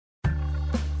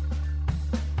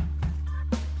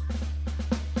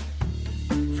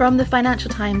From the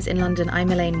Financial Times in London, I'm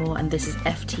Elaine Moore and this is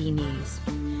FT News.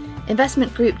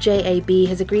 Investment group JAB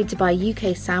has agreed to buy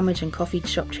UK sandwich and coffee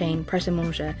shop chain Pret A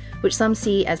Manger, which some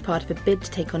see as part of a bid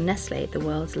to take on Nestlé, the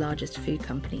world's largest food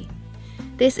company.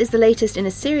 This is the latest in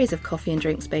a series of coffee and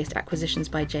drinks-based acquisitions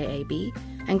by JAB,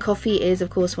 and coffee is, of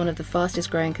course, one of the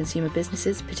fastest-growing consumer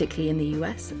businesses, particularly in the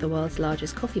US, the world's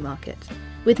largest coffee market.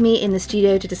 With me in the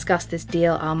studio to discuss this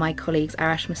deal are my colleagues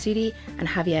Arash Massoudi and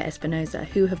Javier Espinosa,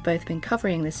 who have both been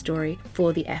covering this story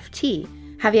for the FT.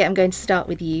 Javier, I'm going to start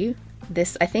with you.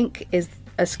 This, I think, is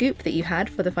a scoop that you had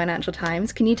for the Financial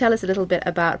Times. Can you tell us a little bit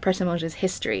about Pret A Manger's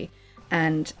history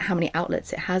and how many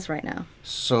outlets it has right now?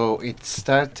 So it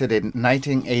started in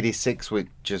 1986 with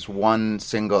just one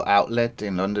single outlet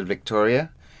in London,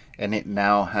 Victoria, and it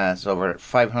now has over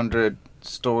 500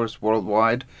 stores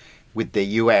worldwide, with the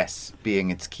US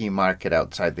being its key market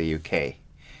outside the UK.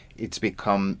 It's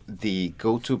become the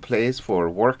go-to place for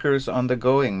workers on the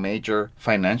go in major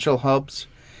financial hubs.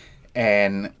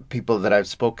 And people that I've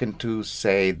spoken to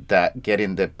say that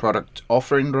getting the product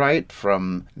offering right,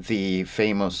 from the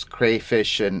famous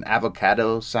crayfish and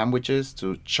avocado sandwiches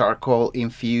to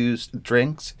charcoal-infused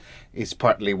drinks, is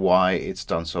partly why it's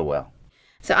done so well.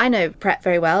 So I know Pret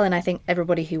very well, and I think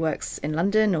everybody who works in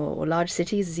London or large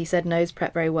cities, as you said, knows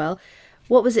Pret very well.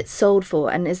 What was it sold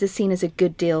for, and is this seen as a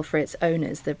good deal for its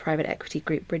owners, the private equity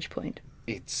group Bridgepoint?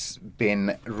 It's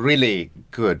been really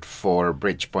good for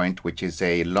Bridgepoint, which is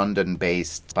a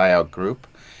London-based buyout group.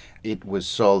 It was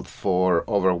sold for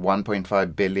over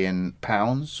 £1.5 billion,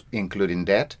 including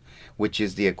debt, which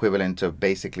is the equivalent of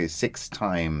basically 6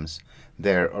 times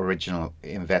their original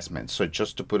investment. So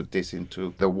just to put this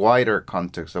into the wider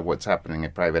context of what's happening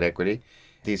in private equity,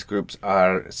 these groups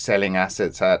are selling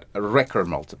assets at a record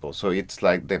multiple. So it's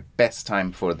like the best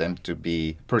time for them to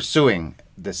be pursuing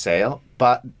the sale,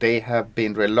 but they have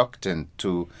been reluctant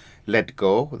to let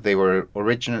go. They were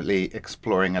originally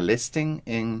exploring a listing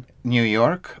in New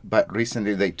York, but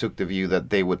recently they took the view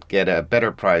that they would get a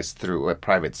better price through a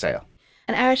private sale.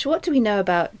 And Arash, what do we know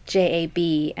about JAB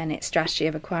and its strategy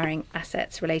of acquiring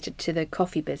assets related to the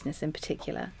coffee business in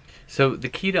particular? So the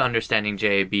key to understanding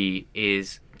JAB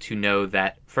is to know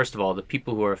that, first of all, the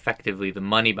people who are effectively the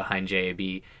money behind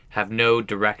JAB have no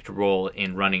direct role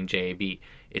in running JAB.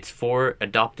 It's 4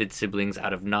 adopted siblings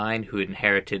out of 9 who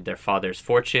inherited their father's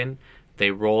fortune.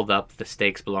 They rolled up the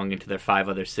stakes belonging to their 5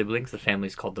 other siblings. The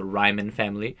family's called the Ryman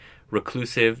family.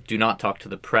 Reclusive, do not talk to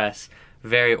the press,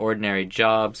 very ordinary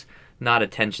jobs, not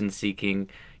attention-seeking,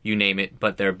 you name it,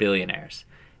 but they're billionaires.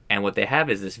 And what they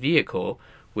have is this vehicle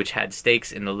which had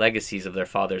stakes in the legacies of their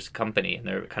father's company and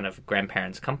their kind of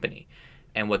grandparents' company.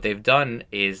 And what they've done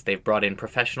is they've brought in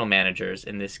professional managers,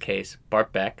 in this case,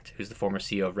 Bart Becht, who's the former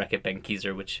CEO of Reckitt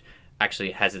Benckiser, which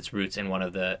actually has its roots in one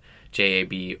of the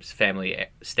JAB's family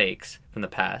stakes from the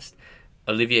past.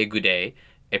 Olivier Goudet,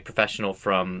 a professional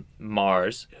from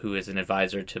Mars, who is an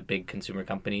advisor to big consumer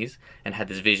companies and had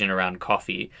this vision around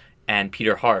coffee, and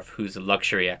Peter Harf, who's a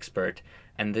luxury expert.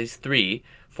 And these 3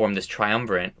 form this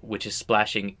triumvirate, which is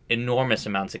splashing enormous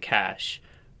amounts of cash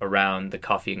around the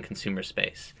coffee and consumer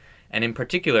space. And in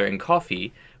particular, in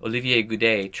coffee, Olivier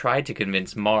Goudet tried to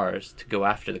convince Mars to go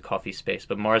after the coffee space,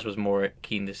 but Mars was more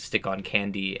keen to stick on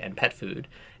candy and pet food.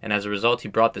 And as a result, he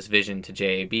brought this vision to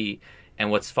JAB. And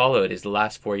what's followed is the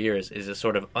last 4 years is a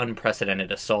sort of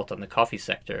unprecedented assault on the coffee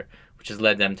sector, which has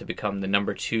led them to become the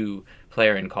number 2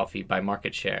 player in coffee by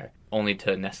market share, only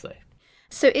to Nestlé.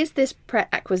 So is this Pret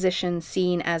acquisition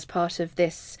seen as part of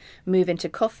this move into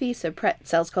coffee? So Pret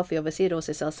sells coffee, obviously, it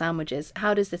also sells sandwiches.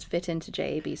 How does this fit into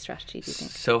JAB's strategy, do you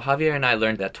think? So Javier and I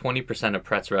learned that 20% of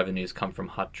Pret's revenues come from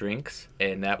hot drinks,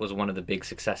 and that was one of the big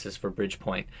successes for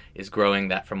Bridgepoint, is growing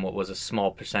that from what was a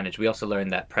small percentage. We also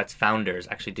learned that Pret's founders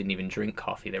actually didn't even drink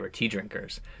coffee, they were tea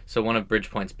drinkers. So one of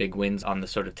Bridgepoint's big wins on the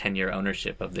sort of 10-year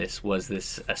ownership of this was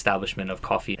this establishment of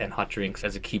coffee and hot drinks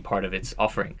as a key part of its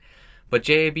offering. But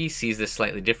JAB sees this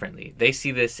slightly differently. They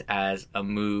see this as a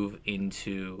move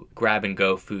into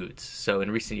grab-and-go foods. So in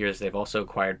recent years, they've also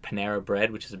acquired Panera Bread,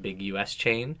 which is a big U.S.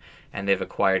 chain, and they've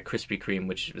acquired Krispy Kreme,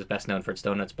 which is best known for its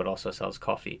donuts, but also sells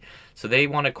coffee. So they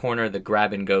want to corner the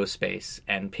grab-and-go space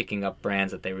and picking up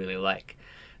brands that they really like.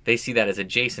 They see that as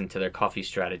adjacent to their coffee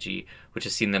strategy, which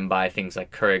has seen them buy things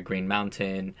like Keurig Green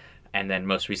Mountain, and then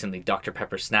most recently Dr.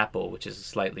 Pepper Snapple, which is a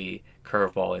slightly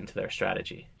curveball into their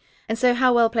strategy. And so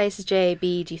how well placed is JAB,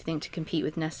 do you think, to compete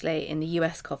with Nestlé in the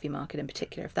US coffee market in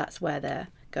particular, if that's where they're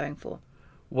going for?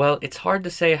 Well, it's hard to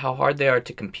say how hard they are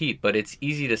to compete, but it's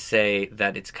easy to say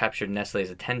that it's captured Nestlé's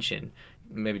attention.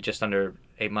 Maybe just under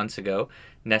 8 months ago,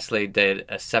 Nestlé did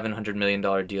a $700 million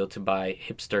deal to buy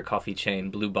hipster coffee chain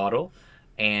Blue Bottle,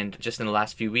 And just in the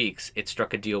last few weeks, it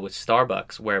struck a deal with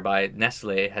Starbucks, whereby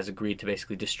Nestlé has agreed to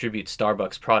basically distribute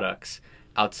Starbucks products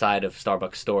outside of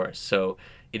Starbucks stores. So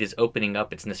it is opening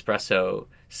up its Nespresso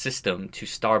system to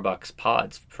Starbucks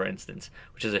pods, for instance,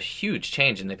 which is a huge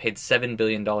change. And they paid $7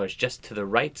 billion just to the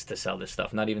rights to sell this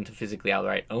stuff, not even to physically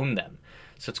outright own them.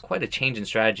 So it's quite a change in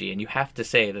strategy. And you have to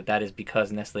say that that is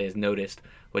because Nestlé has noticed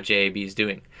what JAB is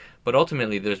doing. But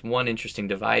ultimately, there's one interesting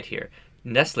divide here.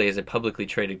 Nestlé is a publicly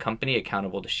traded company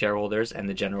accountable to shareholders and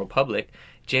the general public.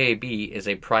 JAB is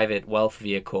a private wealth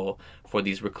vehicle for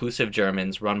these reclusive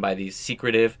Germans run by these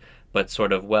secretive but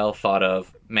sort of well thought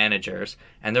of managers,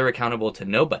 and they're accountable to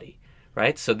nobody,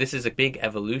 right? So this is a big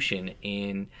evolution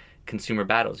in consumer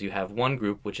battles. You have one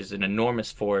group which is an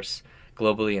enormous force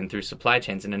globally and through supply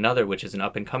chains, and another which is an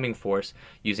up-and-coming force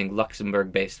using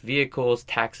Luxembourg-based vehicles,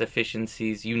 tax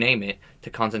efficiencies, you name it,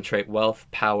 to concentrate wealth,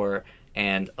 power,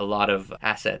 and a lot of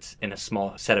assets in a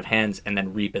small set of hands and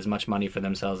then reap as much money for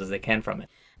themselves as they can from it.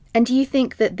 And do you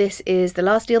think that this is the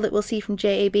last deal that we'll see from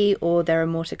JAB, or there are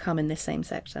more to come in this same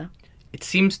sector? It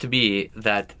seems to be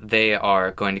that they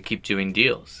are going to keep doing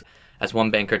deals. As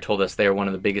one banker told us, they are one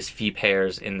of the biggest fee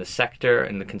payers in the sector,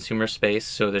 in the consumer space,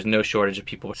 so there's no shortage of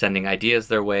people sending ideas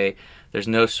their way. There's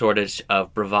no shortage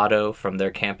of bravado from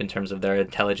their camp in terms of their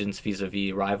intelligence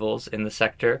vis-a-vis rivals in the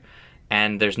sector.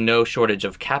 And there's no shortage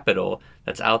of capital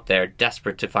that's out there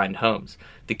desperate to find homes.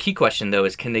 The key question, though,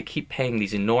 is can they keep paying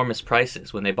these enormous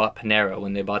prices? When they bought Panera,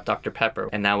 when they bought Dr. Pepper,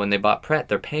 and now when they bought Pret,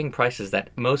 they're paying prices that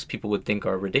most people would think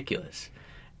are ridiculous.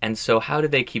 And so how do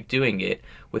they keep doing it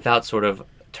without sort of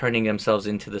turning themselves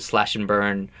into the slash and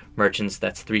burn merchants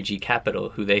that's 3G Capital,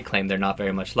 who they claim they're not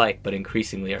very much like, but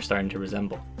increasingly are starting to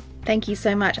resemble? Thank you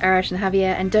so much, Arash and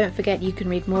Javier. And don't forget, you can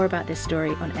read more about this story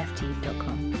on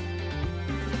ft.com.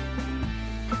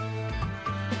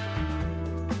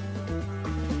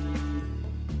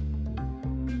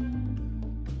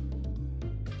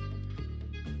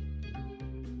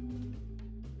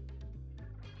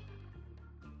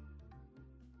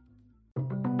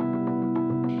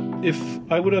 If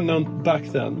I would have known back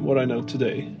then what I know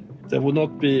today, there would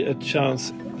not be a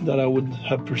chance that I would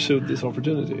have pursued this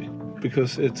opportunity,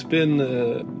 because it's been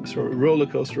a sort of roller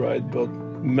coaster ride, both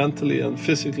mentally and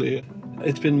physically.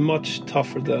 It's been much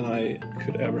tougher than I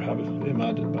could ever have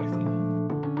imagined back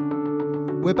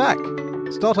then. We're back.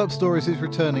 Startup Stories is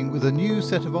returning with a new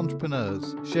set of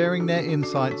entrepreneurs sharing their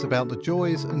insights about the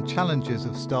joys and challenges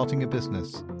of starting a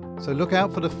business. So look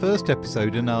out for the first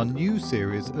episode in our new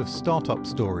series of Startup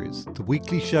Stories, the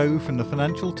weekly show from the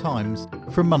Financial Times,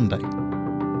 from Monday.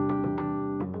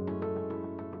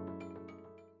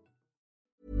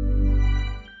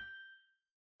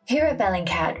 Here at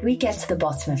Bellingcat, we get to the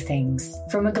bottom of things.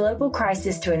 From a global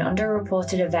crisis to an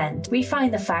underreported event, we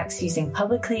find the facts using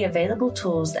publicly available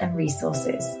tools and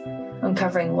resources,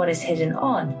 uncovering what is hidden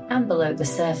on and below the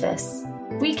surface.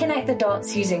 We connect the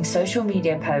dots using social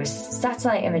media posts,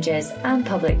 satellite images, and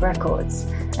public records,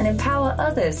 and empower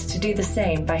others to do the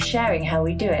same by sharing how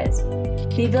we do it.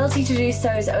 The ability to do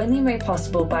so is only made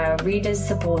possible by our readers,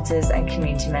 supporters, and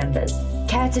community members.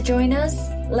 Care to join us?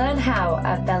 Learn how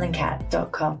at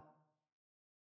bellingcat.com.